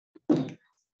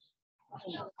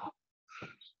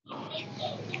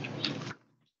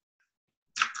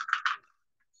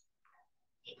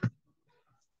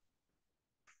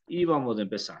Y vamos a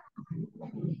empezar.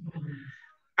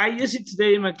 I use it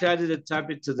today in my class. The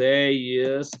topic today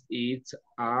is it's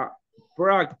a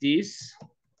practice.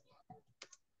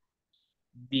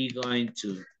 Be going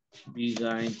to. You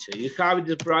have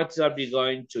the practice of be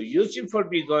going to. Using for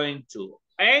be going to.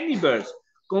 Any verbs.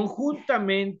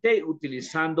 Conjuntamente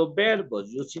utilizando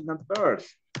verbos. Using the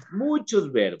verbs. Muchos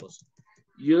verbos.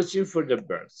 Using for the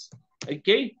verbs.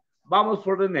 Okay. Vamos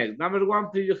for the next. Number one,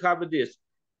 please you have this.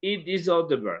 It is all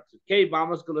the verbs. Okay.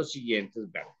 Vamos con los siguientes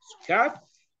verbos. Okay.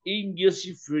 In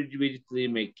using for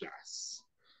my class.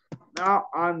 Now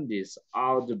on this,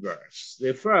 all the verbs.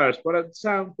 The first, for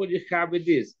example, you have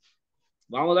this.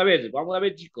 Vamos a ver,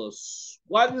 chicos.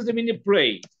 What is the mini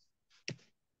play?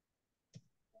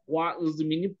 What is the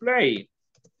mini play?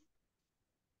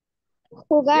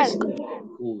 Jugar.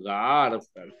 Jugar,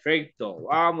 perfecto.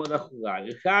 Vamos a jugar.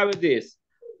 You have this.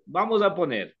 Vamos a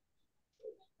poner.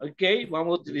 Ok,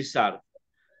 vamos a utilizar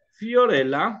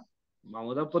Fiorella.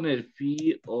 Vamos a poner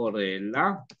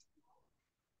Fiorella.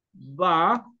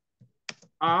 Va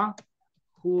a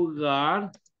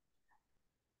jugar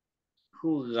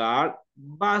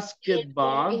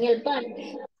básquetbol. En el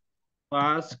parque.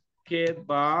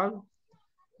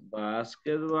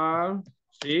 Básquetbol,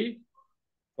 ¿sí?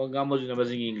 Pongamos una vez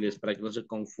en inglés para que no se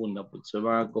confunda, porque se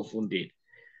van a confundir.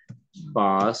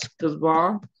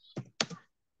 Básquetbol.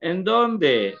 ¿En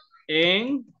dónde?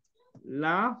 En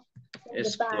la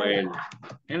escuela.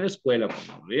 En la escuela,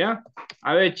 pongamos, ¿ya?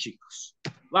 A ver, chicos.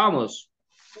 Vamos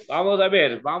a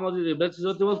ver. Vamos a ver. Let's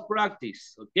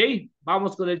practice, ¿ok?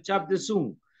 Vamos con el chat de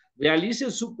Zoom.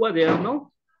 Realicen su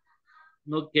cuaderno,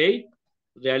 ¿ok?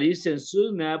 Realicen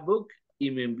su notebook y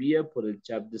me envía por el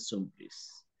chat de Zoom,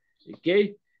 please. ¿Ok?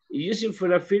 Using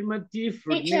for affirmative,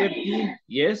 for negative,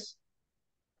 yes.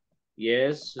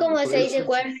 Yes. ¿Cómo se dice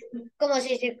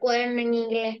cuaderno en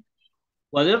inglés?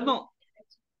 Cuaderno,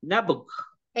 notebook.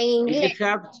 En inglés.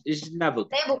 Is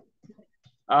notebook. Notebook.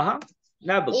 Ajá,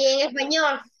 notebook. Y en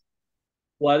español.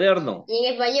 Cuaderno. Y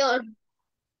en español.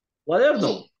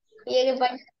 Cuaderno. Y en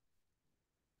español.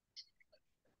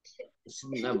 Es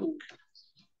notebook.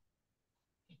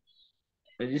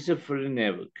 Me dice for the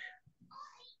notebook.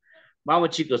 Vamos,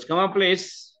 chicos, come on,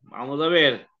 please. Vamos a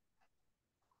ver.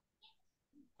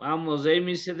 Vamos,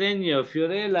 Amy Cedeño,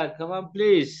 Fiorella, come on,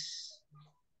 please.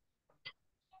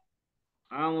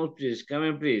 Vamos, please, come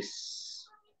on, please.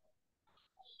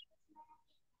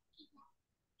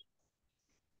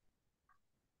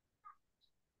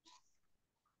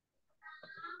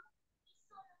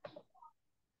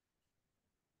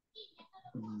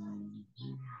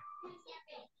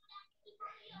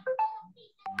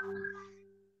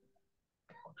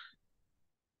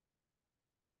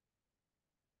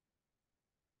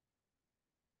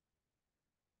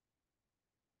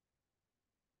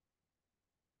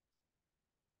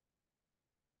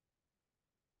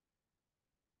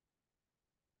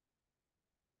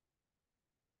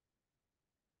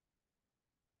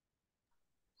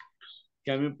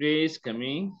 Come in, please, come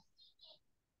in.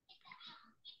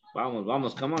 Vamos,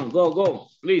 vamos, come on, go,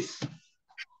 please.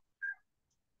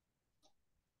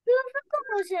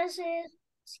 ¿Cómo se hace?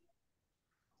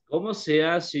 ¿Cómo se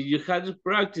hace? You have to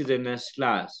practice in next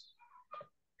class.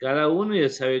 Cada uno ya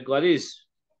sabe cuál es.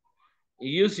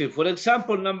 Using, for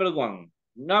example, number one.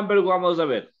 Number one, vamos a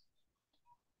ver.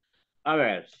 A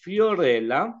ver,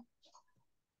 Fiorella,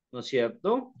 ¿no es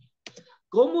cierto?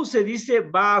 ¿Cómo se dice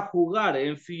va a jugar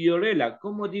en Fiorella?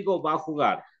 ¿Cómo digo va a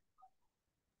jugar?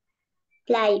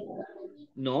 Play.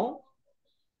 No.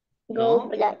 Go No.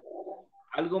 play.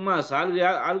 Algo más,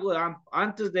 algo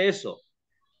antes de eso.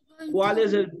 ¿Cuál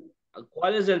es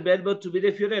el verbo to be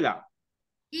de Fiorella?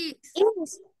 Is.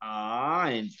 Ah,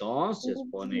 entonces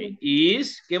pone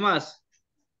is. ¿Qué más?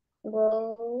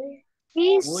 Go.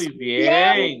 Is. Muy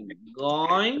bien.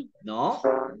 Going, ¿no?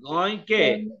 Going,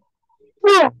 ¿qué?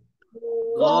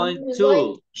 Going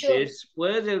to.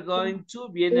 Después del going to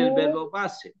viene el verbo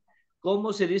base.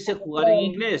 ¿Cómo se dice jugar en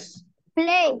inglés?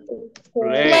 Play.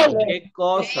 Play. ¿Qué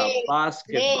cosa?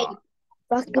 Basketball.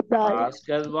 Basketball.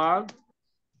 Basketball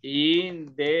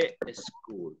in the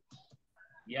school.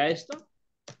 ¿Ya esto?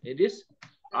 It is.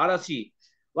 Ahora sí.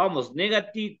 Vamos.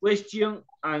 Negative question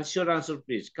and short answer,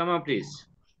 please. Come on, please.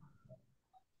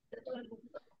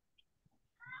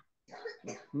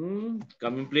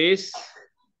 Come in, please.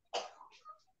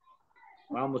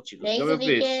 Vamos, chicos. Come in,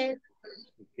 please.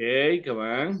 Okay, come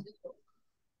on.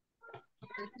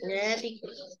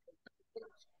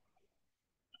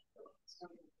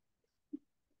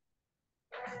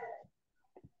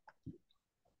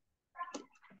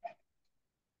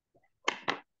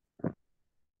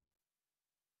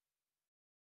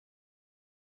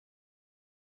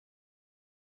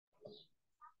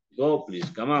 Go, please.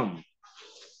 Come on.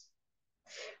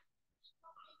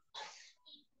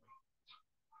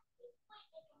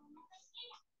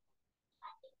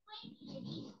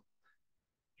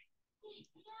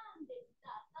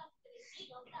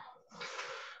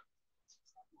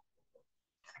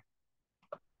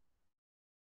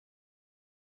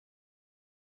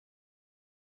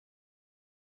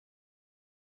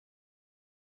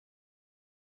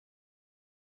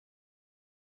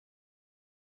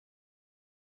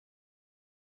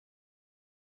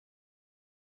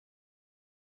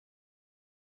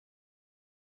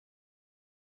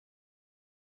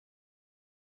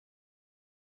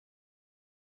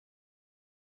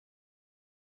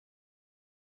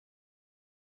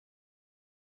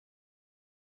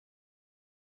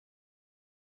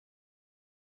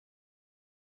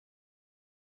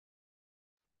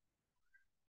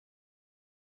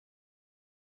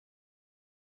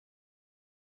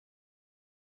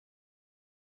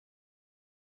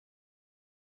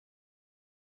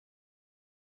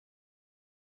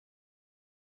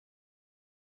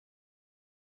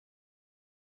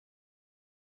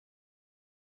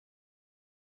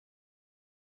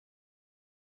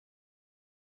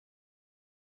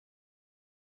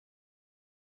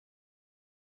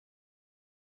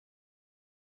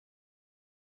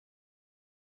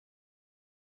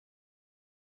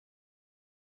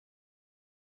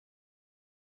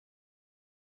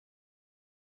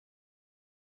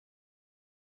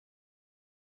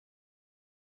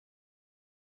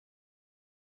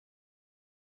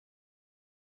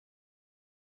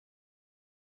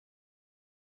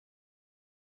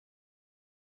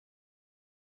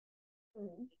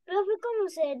 Profe, ¿cómo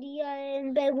sería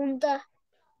en pregunta?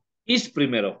 Is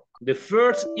primero. The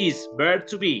first is verb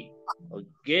to be.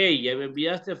 Ok, ya me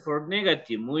enviaste for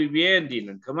negative. Muy bien,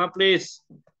 Dylan. Come on, please.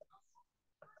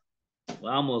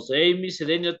 Vamos, Amy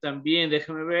Cedeño también.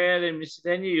 Déjame ver, Amy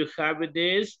Cedeño, you have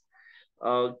this.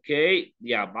 Ok,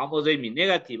 ya, vamos, Amy.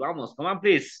 Negative, vamos. Come on,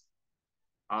 please.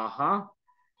 Ajá.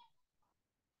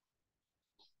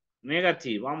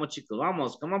 Negative, vamos, chicos,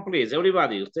 vamos. Come on, please,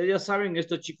 everybody. Ustedes ya saben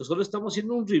esto, chicos. Solo estamos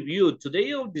haciendo un review.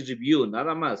 Today of the review,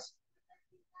 nada más.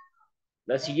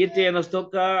 La siguiente ya nos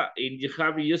toca in you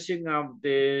have using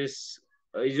this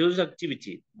use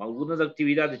activity. Algunas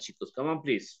actividades, chicos. Come on,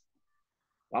 please.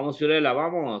 Vamos, Fiorella,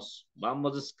 vamos.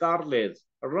 Vamos, Scarlett.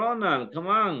 Ronald, come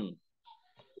on.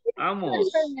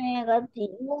 Vamos.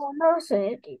 Negativo, no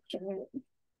sé, teacher.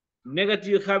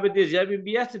 Negative, you have this. Ya me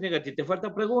enviaste negative. Te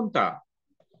falta pregunta.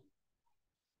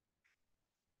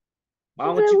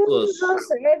 Vamos, chicos. No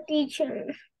sé,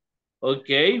 teacher. Ok,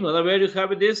 a ver, you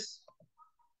have this.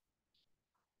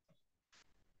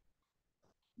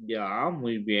 Ya,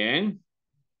 muy bien.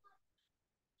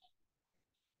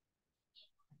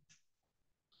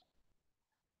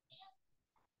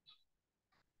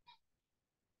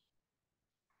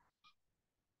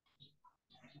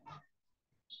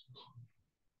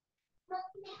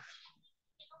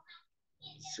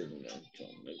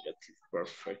 Negative,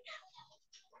 perfect.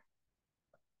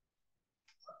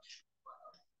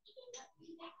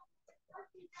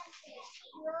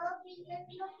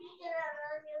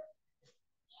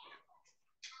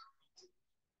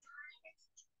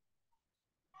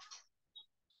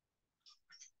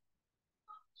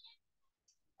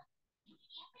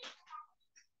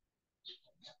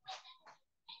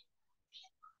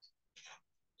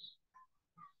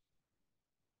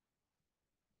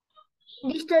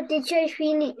 Listo, teacher,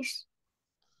 finish.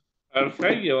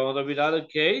 Perfecto, ya vamos a mirar,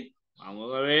 ok.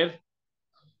 Vamos a ver.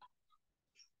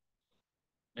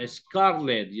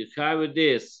 Scarlett, you have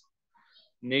this.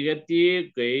 Negative,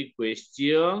 okay,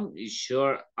 question,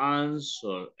 short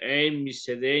answer. Amy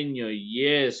Cedeño,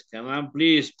 yes, come on,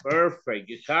 please, perfect.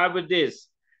 You have this.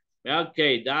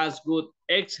 Okay, that's good,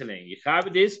 excellent. You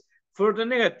have this for the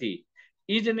negative.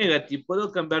 Is the negative, puedo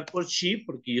cambiar por she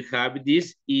porque you have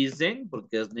this isn't,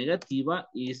 porque es negativa,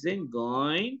 isn't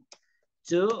going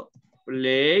to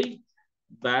play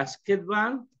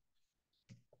basketball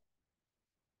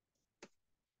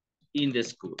in the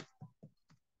school.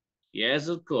 Yes,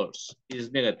 of course, is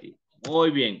negative. Muy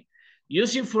bien.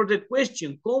 Using for the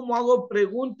question. ¿Cómo hago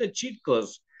pregunta,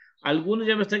 chicos? Algunos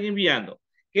ya me están enviando.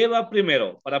 ¿Qué va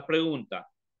primero para pregunta?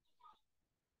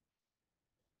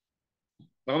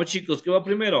 Vamos, chicos, ¿qué va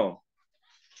primero?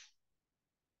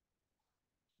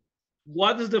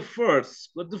 What is the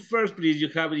first? What the first, please, you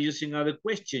have using other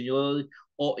question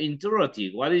or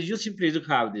interrogative? What is using, please, you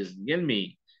have this? Tell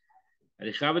me.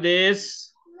 I have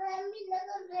this.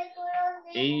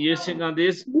 In using on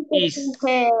this is.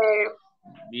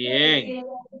 Bien.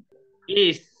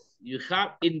 Is. You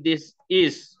have in this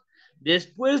is.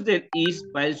 Después del is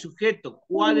va el sujeto.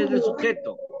 ¿Cuál es el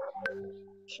sujeto?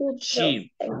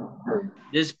 She.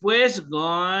 Después,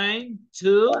 going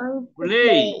to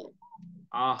play.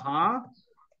 Ajá.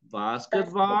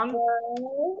 Basketball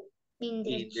In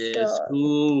in the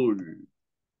school.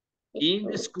 In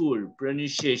the school.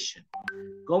 Pronunciation.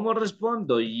 ¿Cómo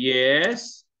respondo?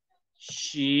 Yes,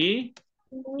 she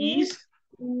is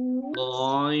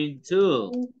going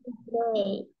to.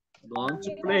 Going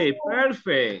to play.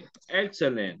 Perfect.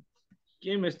 Excellent.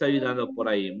 ¿Quién me está ayudando por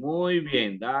ahí? Muy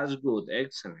bien. That's good.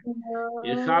 Excellent.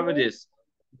 You have this.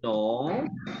 No.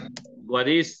 What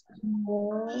is?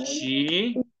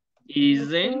 She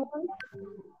isn't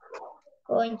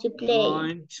going to play.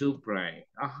 going to play.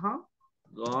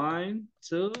 Going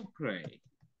to play.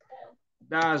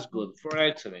 That's good. For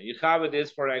excellent. You have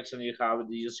this for excellent. You have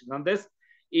the using on this.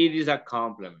 It is a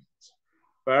compliment.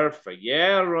 Perfect.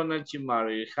 Yeah, Ronald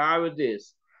Chimaru. You have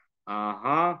this.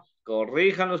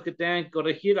 Corrijan los que tengan que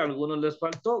corregir. Algunos les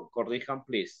faltó. Corrijan,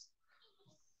 please.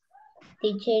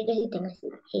 Teacher,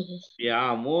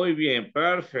 Ya, muy bien.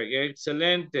 Perfect.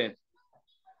 Excelente.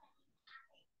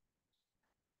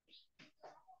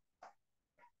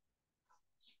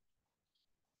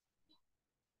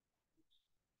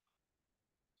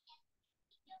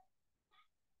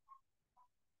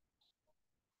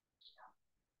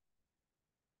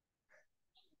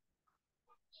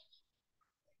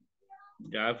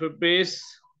 Ya, please.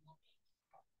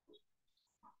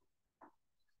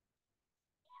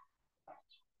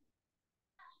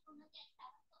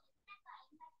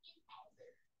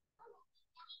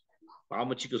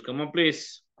 Vamos, chicos. Come on,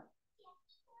 please.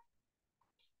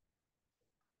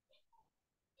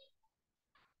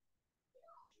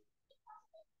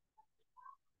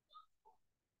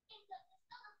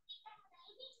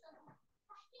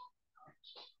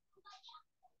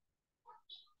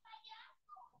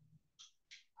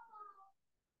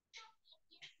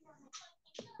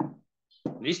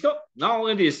 ¿Listo? Now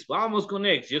in this. Vamos con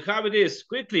next. You have this.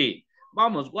 Quickly.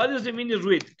 Vamos. What does the meaning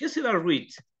read? ¿Qué será read?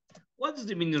 What does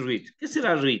the meaning read? ¿Qué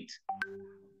será read?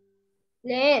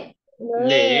 Leer.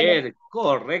 Leer.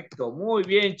 Correcto. Muy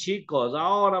bien, chicos.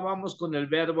 Ahora vamos con el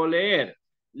verbo leer.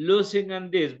 Listen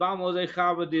and this. Vamos a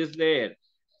have this leer.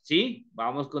 ¿Sí?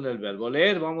 Vamos con el verbo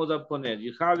leer. Vamos a poner.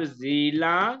 You have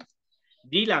Dylan.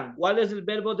 Dylan. ¿Cuál es el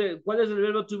verbo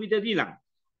to be de Dylan?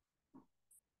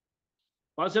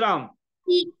 ¿Cuál será?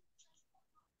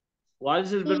 ¿Cuál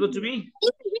es el verbo to be?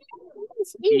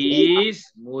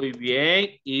 Is, muy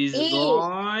bien, is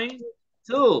going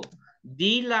to.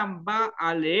 Dylan va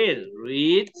a leer.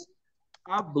 Read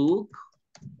a book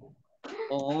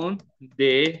on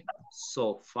the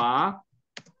sofa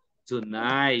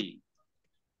tonight.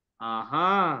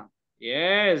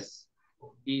 Yes.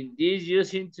 In this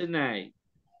using tonight.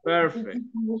 Perfect.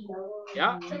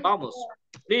 Ya, vamos.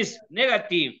 Please,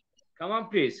 negative. Come on,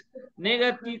 please.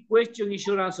 Negative question is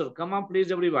your answer. Come on,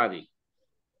 please, everybody.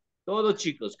 Todos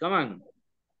chicos, come on.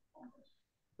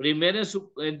 Primero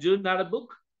en your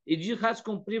notebook, if you have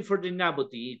complete for the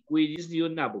notebook, quiz your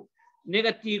notebook.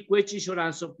 Negative question is your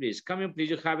answer, please. Come on, please,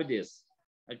 you have this.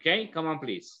 Okay, come on,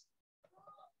 please.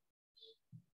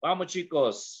 Vamos,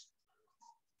 chicos.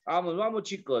 Vamos,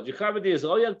 chicos. You have this.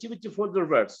 Hoy activity for the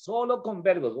verbs. Solo con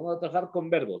verbos. Vamos a trabajar con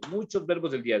verbos. Muchos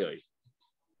verbos el día de hoy.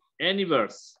 Any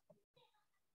verbs.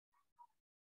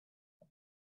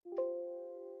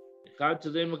 How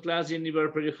to demo class in the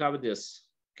verb, you have this.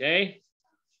 Okay.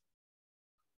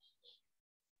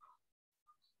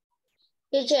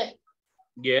 Teacher.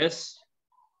 Yes.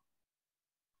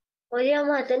 Hoy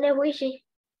vamos a tener wishy.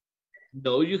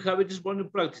 No, you have it this morning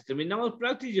practice. Terminamos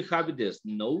practice, you have this.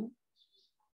 No.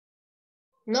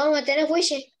 No, vamos a tener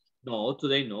wishy. No,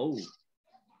 today no.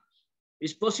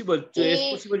 It's possible.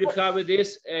 It's possible you have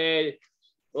this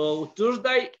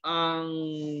Thursday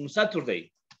and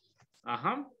Saturday.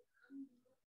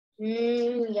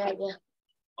 Ya.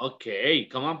 Okay,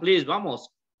 come on, please, vamos.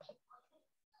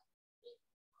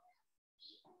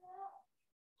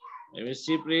 Let me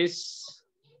see, please.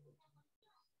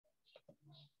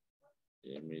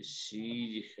 Let me see,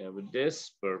 you have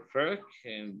this, perfect.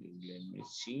 And let me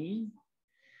see.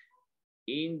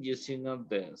 In using of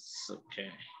this, okay.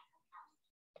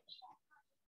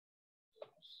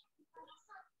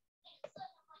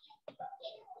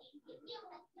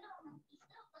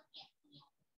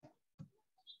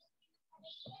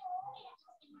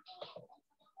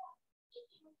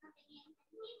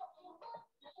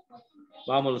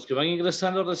 Vamos, los que van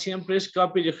ingresando recién, please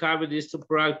copy, you have this to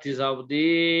practice of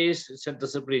this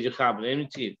sentence, please, you have, let me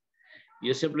see.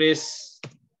 You say, please.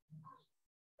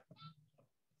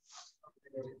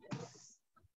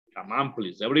 Come on,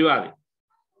 please, everybody.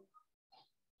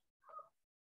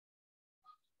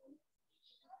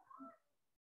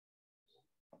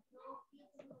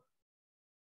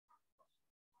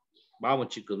 Vamos,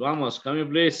 chicos, vamos. Come here,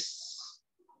 please.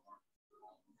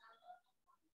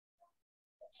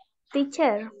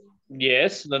 Teacher,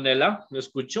 Yes, Donela, lo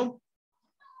escucho.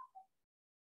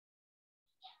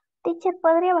 teacher,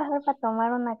 ¿podría bajar para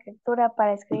tomar una captura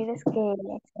para escribir? Es que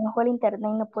se me fue el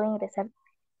internet y no puedo ingresar.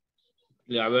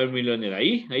 A ver, mi Leonela,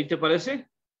 ¿ahí te parece?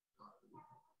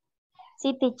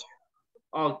 Sí, teacher.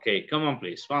 Ok, come on,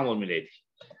 please. Vamos, mi lady.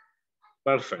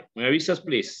 Perfect. ¿Me avisas,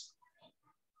 please?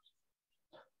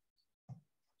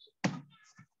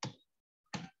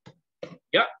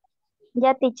 Ya.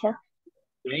 Ya, teacher.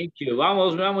 Thank you.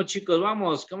 Vamos, vamos, chicos,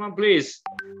 vamos. Come on, please.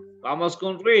 Vamos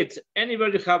con read.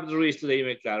 Anybody have the read today,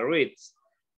 me claro? Read.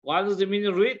 What does the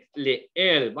meaning read?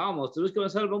 Leer. Vamos, tenemos que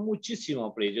avanzar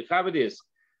muchísimo, please. You have this.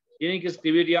 Tienen que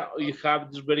escribir ya. You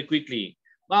have this very quickly.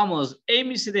 Vamos.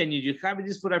 Amy Cedeño, you have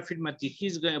this for affirmative.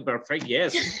 He's going perfect.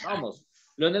 Yes. Vamos.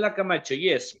 Leonela Camacho,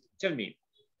 yes. Tell me.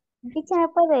 Teacher, ¿me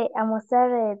puede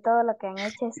mostrar todo lo que han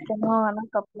hecho? Es que no he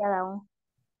copiado aún.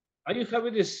 Are you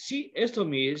having this? Sí, eso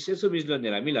mis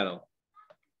Leonela, míralo.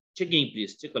 Check in,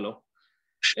 please. Chécalo.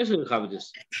 Eso you have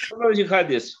this. Always you have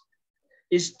this.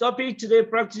 Is topic today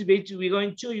practice we're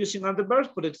going to using on the verbs.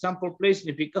 For example, play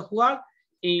significa jugar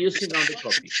y using on the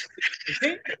copy.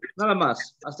 ¿Ok? Nada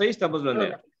más. Hasta ahí estamos,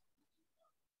 Leonela.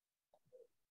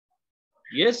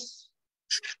 Yes?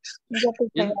 Ya, teacher.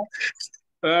 Yes?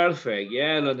 Perfect.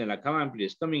 Yeah, Leonela. Come on,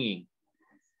 please. Coming in.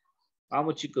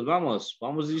 Vamos, chicos. Vamos.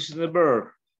 Vamos using the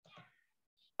verb.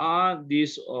 And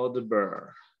this other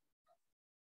verb.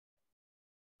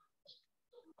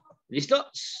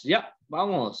 ¿Listos? Ya.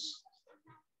 Vamos.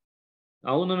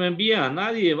 Aún no me envía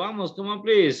nadie. Vamos, come on,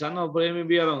 please. No, por ahí me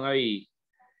enviaron ahí.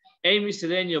 Amy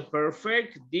Cedeño,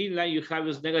 perfect. Dylan, you have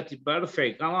is negative,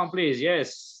 perfect. Come on, please.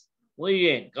 Yes. Muy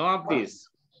bien. Come on, please.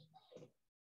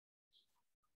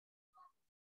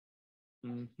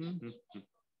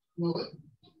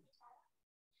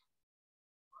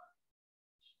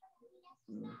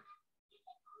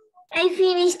 I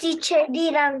finished, teacher,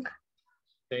 Dylan.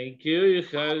 Thank you. You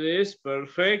have this.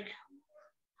 Perfect.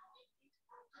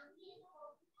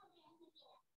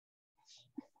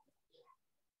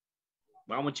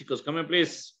 Vamos, chicos. Come on,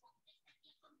 please.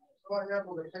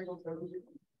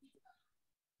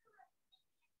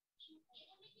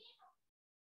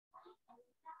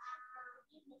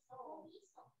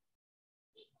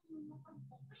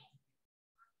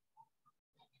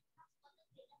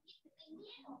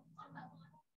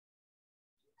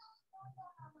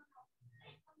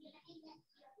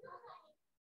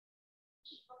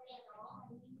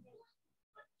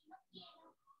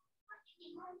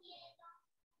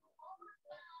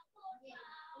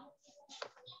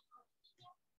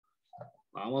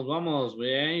 Vamos, vamos.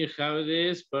 Bien, you have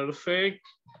this. Perfect.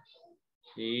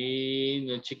 Y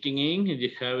no checking in. You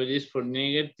have this for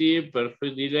negative.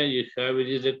 Perfect, Dylan. You have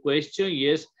this the question.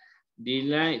 Yes.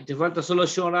 Dylan. Te falta solo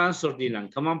short answer,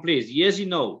 Dylan. Come on, please. Yes y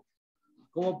no.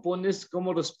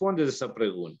 ¿Cómo respondes a esa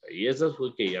pregunta? Y esa es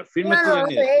ok.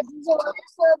 Afirmative.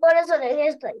 Por eso dejé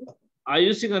esto ahí. Are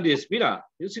you using this? Mira,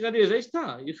 using this. Ahí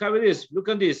está. You have this. Look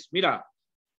at this. Mira.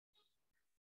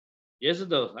 Yes or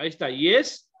no. Ahí está.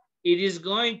 Yes, it is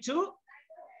going to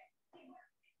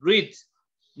read.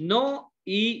 No,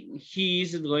 he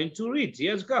isn't going to read.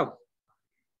 Yes, go.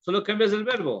 Solo cambias el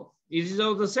verbo. It is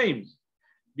all the same.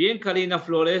 Bien, Karina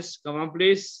Flores. Come on,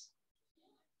 please.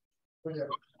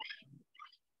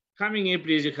 Coming in,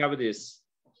 please. You have this.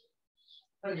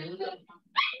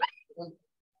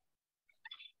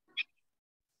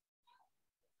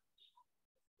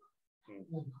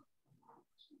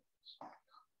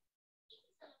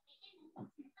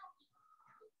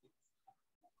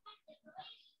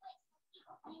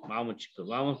 Vamos, chicos.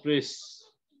 Vamos, please.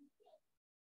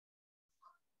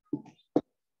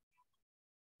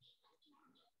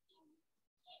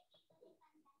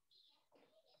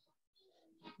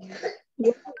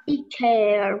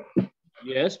 Teacher.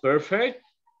 Yes, perfect.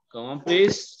 Come on,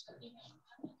 please.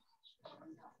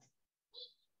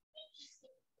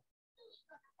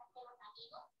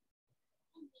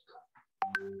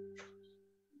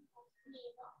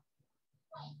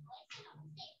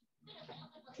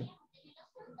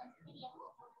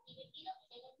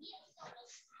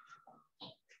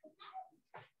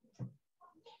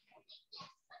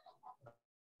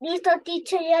 Listo,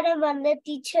 teacher, ya le mandé,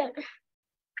 teacher.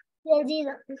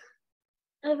 Perdida.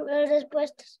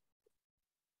 Respuestas.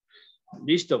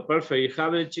 Listo, perfect. You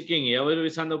have it, chicken. Ya voy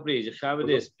revisando, please. You have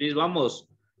this. Please, vamos.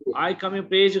 I come in,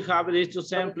 please. You have this to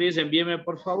send, please. Envíeme,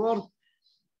 por favor.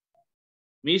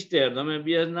 Mister, no me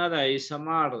envías nada.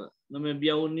 Isamar, no me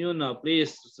envía ni uno,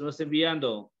 please. Usted no está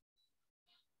enviando.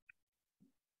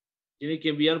 Tiene que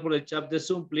enviar por el chat de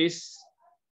Zoom, please.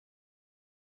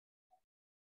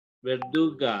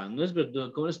 Verduga. No es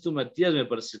Verduga. ¿Cómo es tú, Matías? Me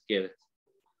parece que eres.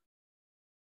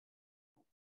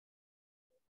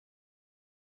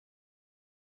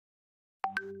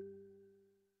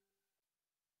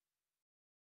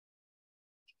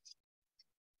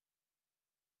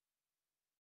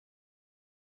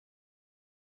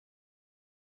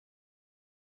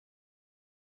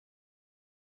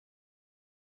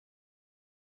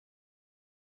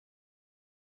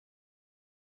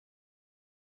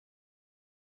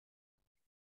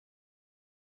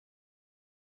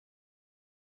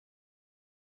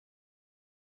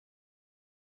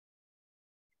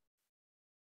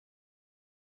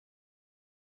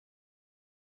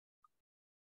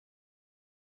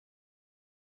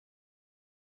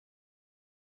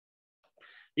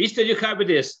 Listo, you have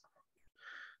this.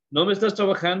 No me estás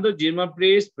trabajando, Gilman,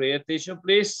 please. Pay attention,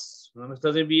 please. No me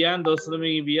estás enviando, solo me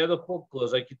he enviado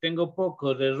pocos. Aquí tengo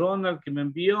pocos. De Ronald que me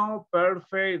envió.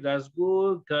 Perfect, that's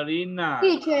good. Karina.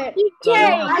 Teacher,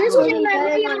 Karina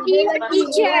Flores.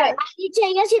 teacher,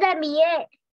 yo sí la envié.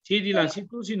 Sí, Dylan, sí,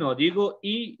 tú, sí, no. Digo,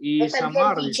 y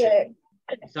Samar, dice.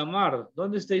 Samar,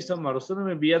 ¿dónde está Isamar? Usted no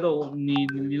me ha enviado ni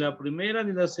la primera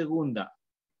ni la segunda.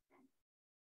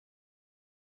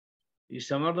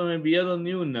 Isamar no me ha enviado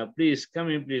ni una. Please,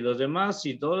 come in, please. Los demás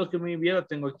y todos los que me enviaron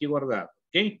tengo aquí guardado.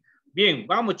 ¿Ok? Bien,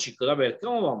 vamos, chicos. A ver,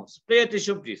 ¿cómo vamos? Pay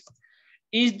attention, please.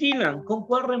 Is Dylan. ¿Con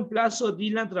cuál reemplazo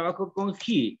Dylan trabajo con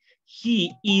he?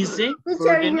 He isn't.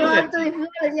 Teacher, yo alto de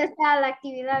flores, ya está la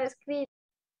actividad escrita.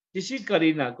 Sí, sí,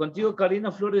 Karina. Contigo,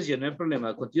 Karina Flores, ya no hay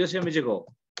problema. Contigo ya me llegó.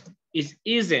 Is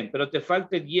isn't, pero te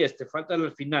falta el yes, te falta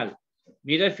al final.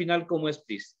 Mira el final cómo es,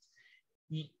 please.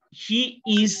 He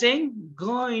isn't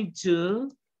going to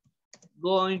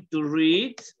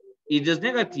read, it is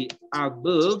negative, a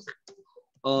book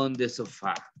on the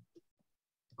sofa.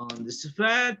 On the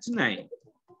sofa tonight.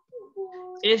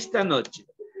 Esta noche.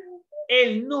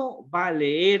 Él no va a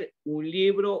leer un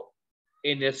libro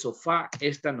en el sofá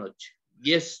esta noche.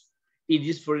 Yes, it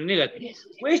is for negative.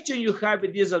 Question you have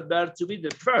it is about to be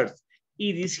the first.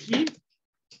 It is he,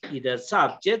 it is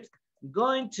subject,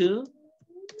 going to,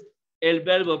 el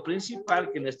verbo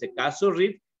principal, que en este caso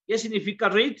read. ¿Qué significa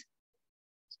read?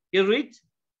 ¿Qué read?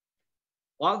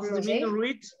 What does it mean to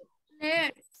read?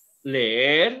 Leer.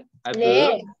 Leer. A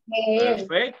Leer. book. Leer.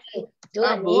 Perfect. Yo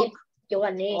A gané. book Yo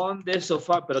gané. on the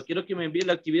sofa. Pero quiero que me envíe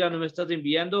la actividad. No me estás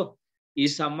enviando.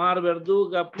 Isamar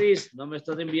Verduga, please. No me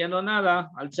estás enviando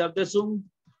nada al chat de Zoom.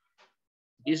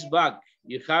 Is back.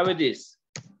 You have this.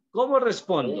 ¿Cómo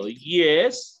respondo?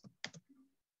 Yes.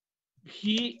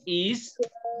 He is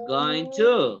going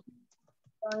to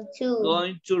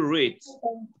read.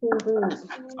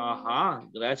 Ajá,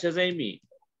 gracias Amy.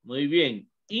 Muy bien.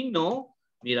 Y no,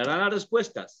 mirarán las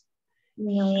respuestas.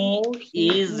 No,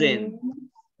 He isn't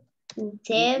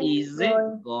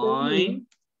going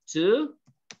to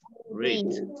read.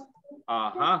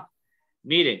 Ajá.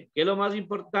 Miren, ¿qué es lo más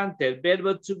importante? El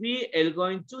verbo to be, el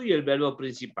going to y el verbo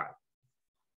principal.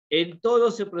 En todo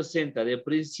se presenta de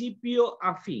principio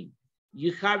a fin.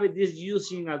 You have this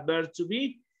using a verb to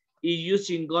be y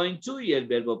using going to y el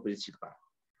verbo principal.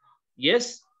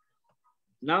 Yes?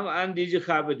 Now, and did you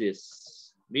have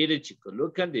this? Mire, chicos,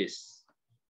 look at this.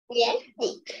 Yes.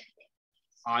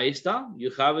 Ahí está.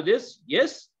 You have this?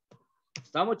 Yes?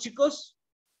 ¿Estamos, chicos?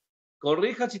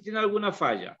 Corrija si tiene alguna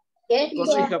falla. Yes.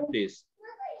 Corrija, please.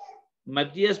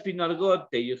 Matías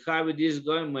Pinargote, you have this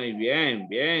going. Muy bien,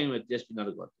 bien, Matías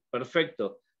Pinargote.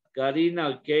 Perfecto. Karina,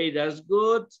 okay, that's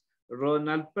good.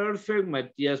 Ronald, perfect.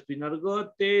 Matías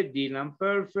Pinargote. Dylan,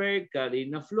 perfect.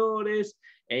 Karina Flores.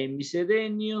 Amy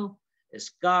Cedeño.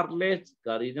 Scarlett.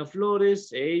 Karina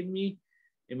Flores. Amy.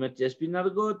 Y Matías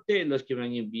Pinargote. Los que me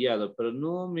han enviado, pero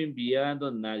no me han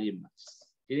enviado nadie más.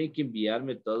 Tienen que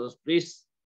enviarme todos, please.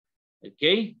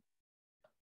 Ok.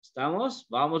 ¿Estamos?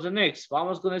 Vamos the next.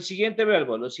 Vamos con el siguiente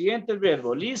verbo. Lo siguiente el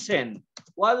verbo. Listen.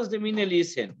 What does the mean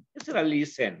listen? ¿Qué será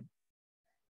listen?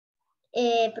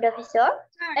 Profesor.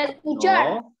 Escuchar.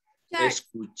 No.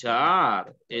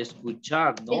 Escuchar.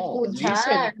 Escuchar. No.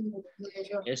 Escuchar.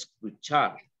 Listen.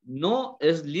 Escuchar. No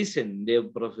es listen de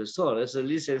profesor. Eso es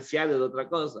licenciado de otra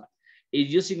cosa.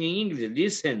 It's using in English.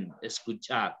 Listen.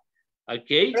 Escuchar.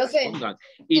 Okay? Profe.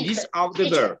 It is of the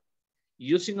verb.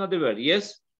 Using of the verb.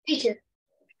 Yes? Teacher.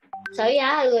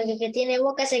 ¿Sabía algo? El que tiene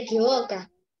boca se equivoca.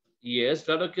 Yes,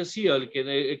 claro que sí. El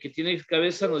que tiene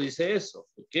cabeza no dice eso.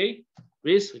 Ok.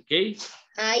 Please, ok.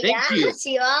 Ah, Thank ya. you.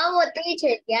 Sí, vamos,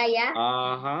 teacher. Ya, ya.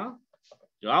 Ajá.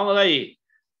 Vamos ahí.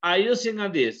 Are you using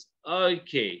on this?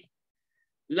 Ok.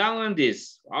 Long on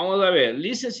this. Vamos a ver.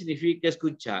 Listen significa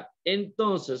escuchar.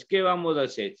 Entonces, ¿qué vamos a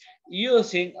hacer?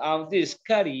 Using of this,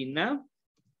 Karina.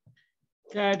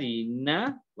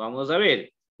 Karina. Vamos a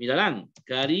ver. Mirarán,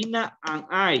 Karina and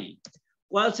I.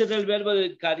 ¿Cuál será el verbo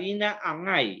de Karina and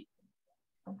I?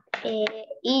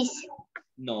 Is.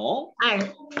 No.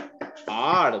 Are.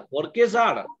 Are. ¿Por qué es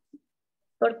are?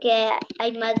 Porque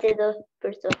hay más de dos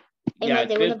personas. Hay Ya, más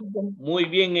de ¿qué? una persona. Muy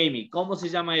bien, Amy. ¿Cómo se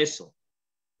llama eso?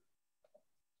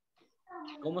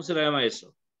 ¿Cómo se le llama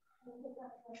eso?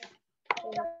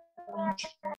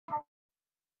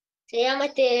 Se llama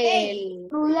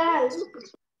Plural.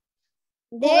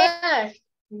 Jugar.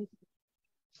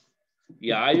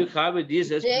 Yeah, you have it.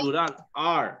 This es Sí. plural.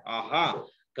 Are. Ajá.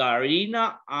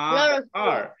 Karina Claro.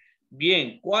 are.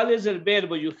 Bien. ¿Cuál es el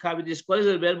verbo? You have this. ¿Cuál es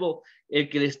el verbo el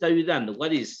que le está ayudando? What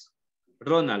is?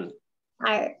 Ronald.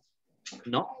 Are.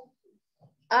 No.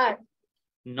 Are.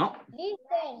 No.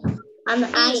 Listen. And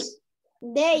I.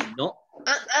 They. No.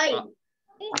 And I.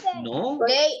 Listen. No.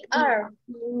 They are.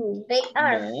 They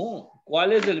are. No.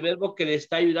 ¿Cuál es el verbo que le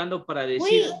está ayudando para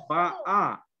decir va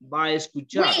a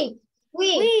escuchar?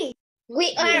 We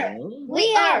are. No.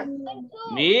 We are.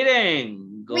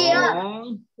 Miren. Go. We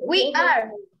are. We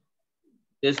are.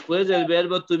 Después del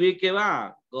verbo to be, ¿qué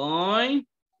va? Going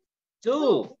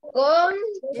to. Going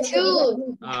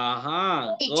to.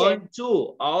 Ajá. Teacher. Going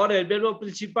to. Ahora el verbo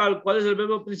principal. ¿Cuál es el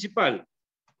verbo principal?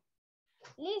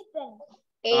 Listen.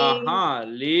 Ajá.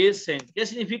 Listen. ¿Qué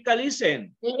significa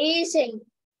listen? Listen.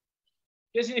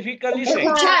 ¿Qué significa listen?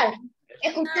 Escuchar.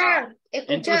 Escuchar.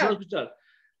 Entonces, Escuchar. escuchar.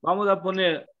 Vamos a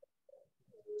poner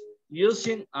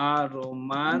using a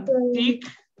romantic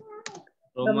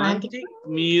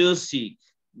music.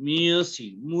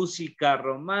 Música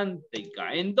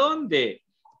romántica. ¿En dónde?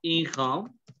 In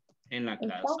home, en la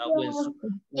casa o en su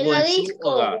disco.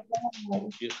 hogar.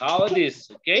 You have this,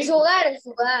 okay? En su hogar, en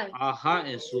su hogar. Ajá,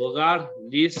 en su hogar.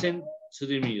 Listen to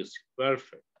the music.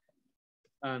 Perfect.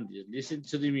 And listen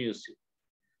to the music.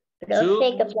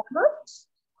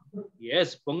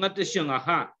 Yes, ponga atención,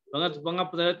 ajá. Ponga a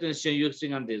poner atención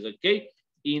using and this, okay?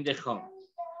 In the home.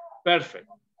 Perfect.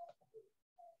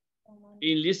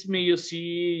 In listen you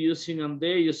see using and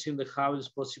there, using the how is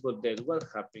possible that. What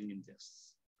happened in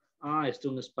this? Esto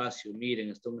es un espacio,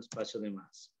 miren, esto es un espacio de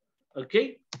más.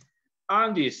 Okay?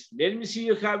 And this, let me see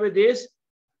you have this.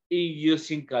 In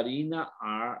using Karina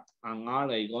and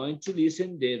are going to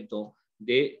listen the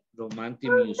romantic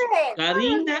music.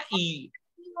 Karina y...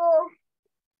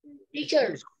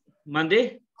 Teacher.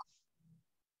 ¿Mandé?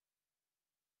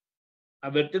 A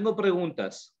ver, tengo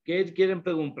preguntas. ¿Qué quieren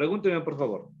preguntar? Pregúntenme, por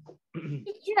favor.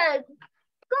 Teacher,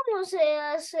 ¿cómo se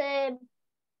hace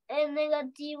el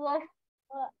negativo?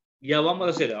 Ya vamos a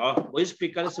hacer. Voy a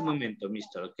explicar ese momento,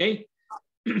 mister, ¿ok?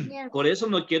 Por eso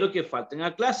no quiero que falten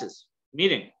a clases.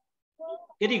 Miren.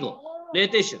 ¿Qué digo? Pay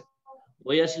attention.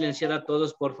 Voy a silenciar a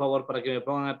todos, por favor, para que me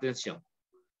pongan atención.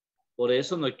 Por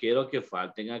eso no quiero que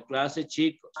falten a clase,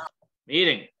 chicos.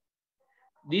 Miren.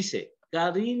 Dice,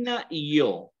 Karina y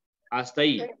yo, hasta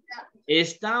ahí,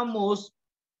 estamos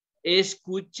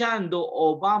escuchando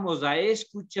o vamos a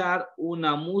escuchar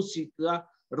una música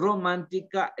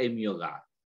romántica en mi hogar.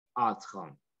 At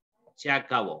home. Se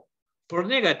acabó. Por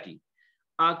negative.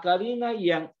 A Karina y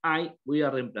a I voy a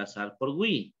reemplazar por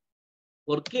we.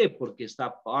 ¿Por qué? Porque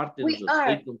está parte de nosotros.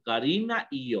 Estoy con Karina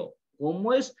y yo.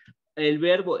 ¿Cómo es? El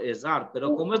verbo es are,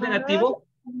 pero ¿cómo es negativo?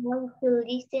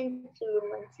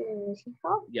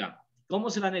 Ya. ¿Cómo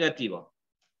será negativo?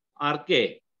 ¿Are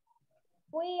qué?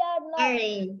 We are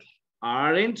not.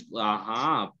 Aren't.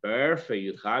 Ajá, perfect.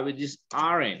 You have it, this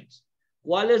aren't.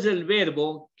 ¿Cuál es el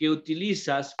verbo que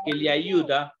utilizas que le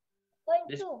ayuda?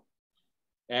 Going to.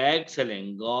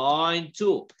 Excellent. Going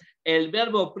to. El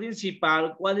verbo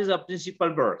principal, ¿cuál es el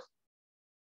principal verb?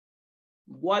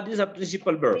 What is a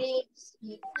principal verb?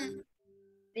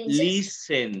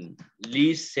 Listen.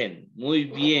 Listen. Muy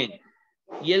bien.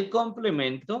 Y el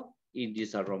complemento, it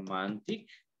is a romantic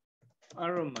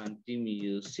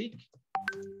music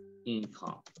in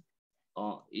home.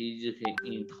 It is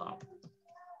in home.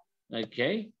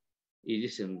 Okay. Y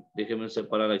dicen, déjenme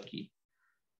separar aquí.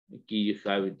 Aquí you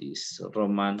have this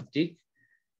romantic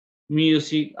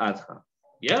music at home.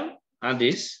 Yeah? And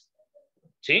this.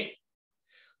 ¿Sí?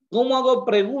 ¿Cómo hago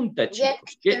pregunta,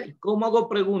 chicos? ¿Cómo hago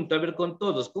pregunta? A ver, con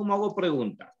todos. ¿Cómo hago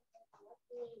pregunta?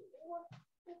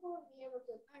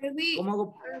 ¿Cómo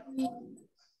hago?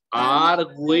 Are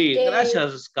we.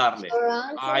 Gracias, Scarlett.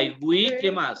 Are we.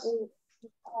 ¿Qué más?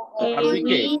 Are we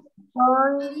qué?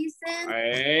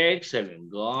 Excellent.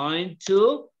 Going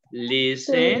to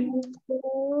listen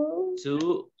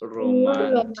to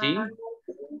romantic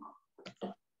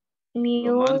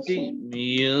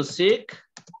music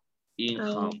in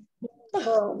home.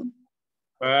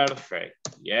 Perfect.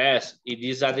 Yes, it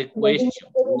is a question.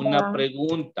 Una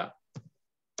pregunta.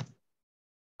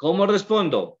 ¿Cómo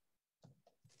respondo?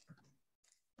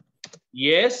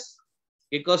 Yes.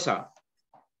 ¿Qué cosa?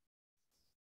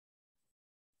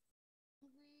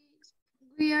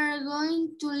 We are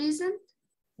going to listen.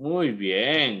 Muy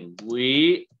bien.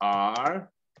 We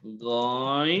are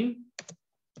going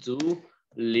to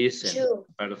listen. To.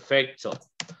 Perfecto.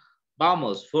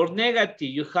 Vamos. For negative,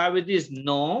 you have this.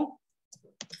 No.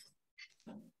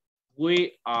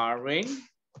 We aren't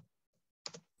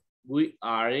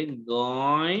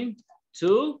going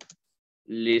to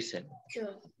listen.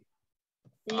 To.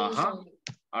 Ajá. Listen.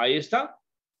 Ahí está.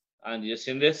 And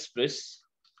using this, please.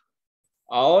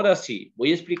 Ahora sí,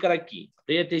 voy a explicar aquí.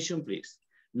 Pay attention, please.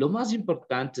 Lo más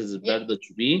importante es el verbo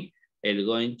to be, el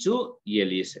going to y el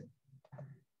listen.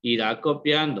 Irá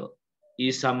copiando.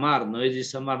 Isamar, no es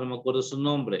Isamar, no me acuerdo su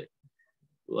nombre.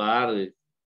 Guarde.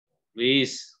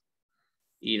 Please.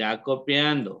 Irá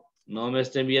copiando. No me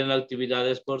estén enviando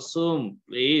actividades por Zoom,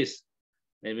 please.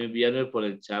 Deben enviarme por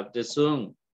el chat de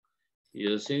Zoom.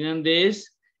 Using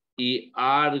this y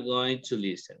are going to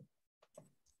listen.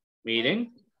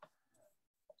 Miren.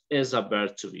 Es a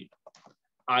verb to be.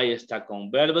 Ahí está con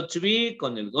verbo to be,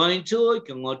 con el going to y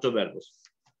con otros verbos.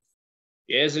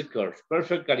 Yes, of course.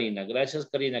 Perfect, Karina. Gracias,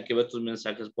 Karina, que veo tus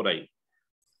mensajes por ahí.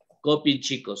 Copy,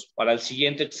 chicos, para el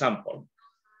siguiente example.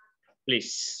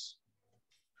 Please.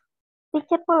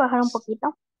 Teacher, ¿puedo bajar un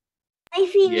poquito? I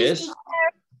finished. Yes.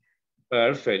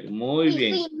 Perfect. Muy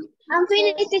bien. I'm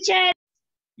finished, teacher.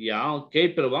 Ya, ok,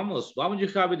 pero vamos, you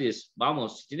have this.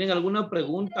 Vamos, si tienen alguna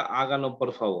pregunta, háganlo,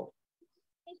 por favor.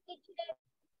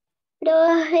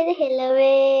 Profe, déjela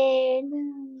ver.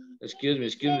 Excuse me,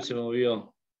 se me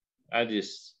movió.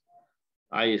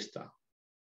 Ahí está.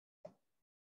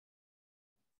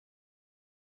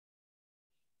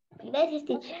 Gracias,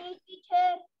 teacher.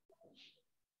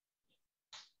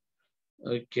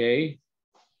 Ok.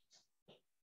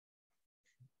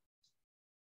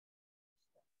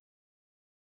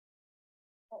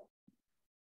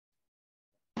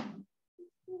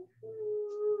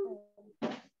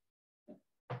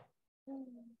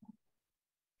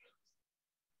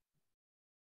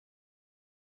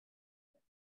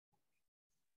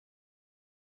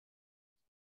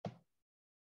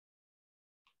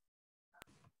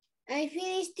 I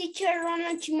finished, teacher.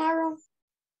 Ronald tomorrow.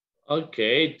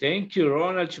 Okay, thank you,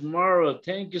 Ronald tomorrow.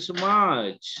 Thank you so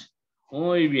much.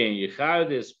 Muy bien, you have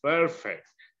this. Perfect.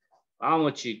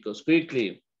 Vamos, chicos,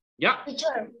 quickly. Yeah.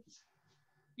 Teacher.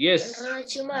 Yes. Ronald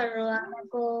tomorrow anda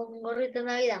con gorrito de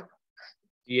Navidad.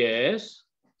 Yes.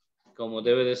 Como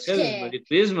debe de ser. Sí. Merry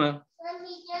Christmas.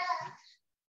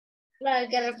 Claro, hay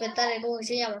que respetar cómo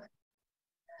se llama.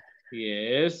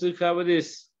 Yes, you have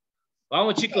this.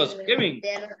 Vamos, chicos. Kevin.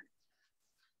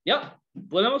 Ya.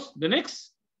 ¿Podemos? The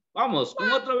next. Vamos, con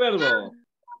otro verbo.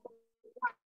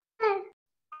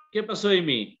 ¿Qué pasó,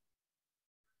 Amy?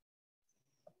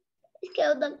 Es que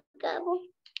aún no acabo.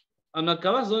 ¿Ah, no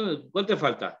acabas? ¿Cuál te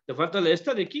falta? ¿Te falta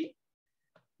esta de aquí?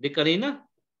 ¿De Karina?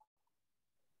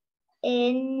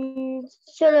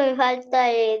 Solo me falta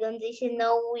donde dice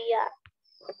no we are.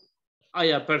 Ah,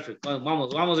 ya, perfecto.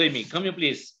 Vamos, Amy. Come here,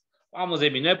 please. Vamos,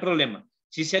 Amy, no hay problema.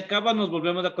 Si se acaba, nos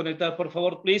volvemos a conectar, por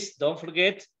favor, please. Don't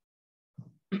forget.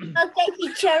 Okay,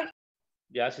 teacher.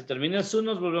 Ya, si termina el Zoom,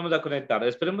 nos volvemos a conectar.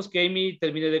 Esperemos que Amy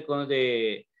termine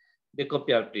de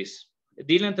copiar, please.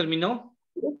 Dylan, ¿terminó?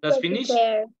 ¿That's finished?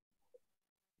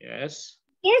 Yes.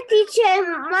 Yes, teacher.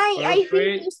 I Perfect.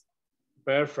 finished.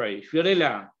 Perfect.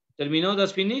 Fiorella, ¿terminó?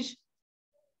 ¿That's finished?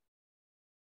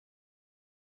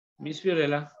 Miss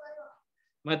Fiorella.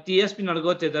 Matías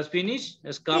Pinargote, ¿that's finished?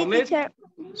 Scarlett.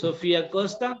 Sofía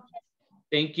Costa.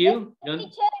 Thank you.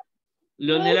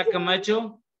 Leonela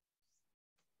Camacho.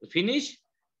 Finish?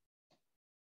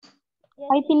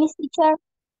 I finished, teacher.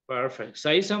 Perfect.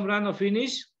 Sai Zambrano,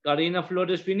 finish. Karina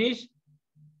Flores, finish.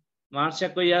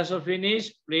 Marcia Collazo,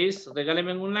 finish. Please,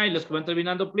 regálenme un like. Los que van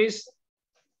terminando, please.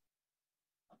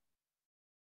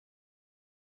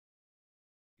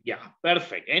 Ya,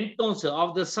 perfect. Entonces,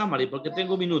 of the summary, porque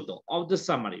tengo un minuto. Of the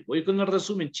summary. Voy con el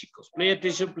resumen, chicos. Play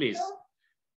attention, please.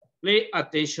 Play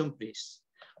attention, please.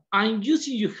 I'm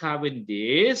using you having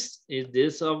this is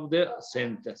this of the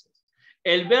sentences.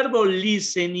 El verbo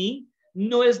listening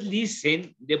no es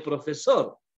listen de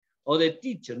profesor o de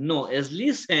teacher. No, es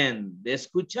listen, de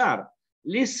escuchar.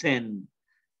 Listen,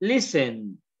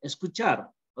 escuchar.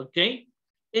 ¿Ok?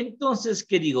 Entonces,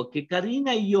 ¿qué digo? Que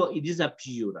Karina y yo, it is a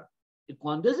plural. Y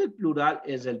cuando es el plural,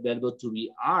 es el verbo to be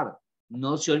are.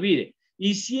 No se olvide.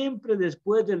 Y siempre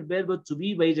después del verbo to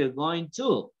be va a ir el going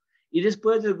to. Y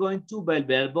después del going to va el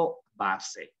verbo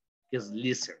base, que es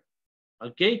listen.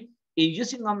 ¿Ok? Y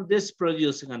using on this,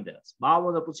 producing on this.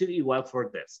 Vamos a poner igual for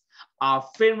this.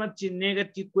 Affirmative,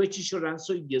 negative, question, short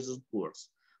answer, yes, of course.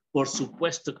 Por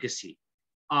supuesto que sí.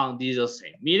 On this the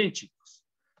same. Miren, chicos.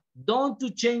 Don't to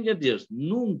change this.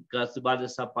 Nunca se va a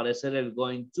desaparecer el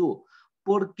going to.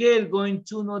 ¿Por qué el going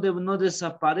to no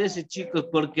desaparece, chicos?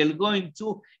 Porque el going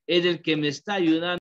to es el que me está ayudando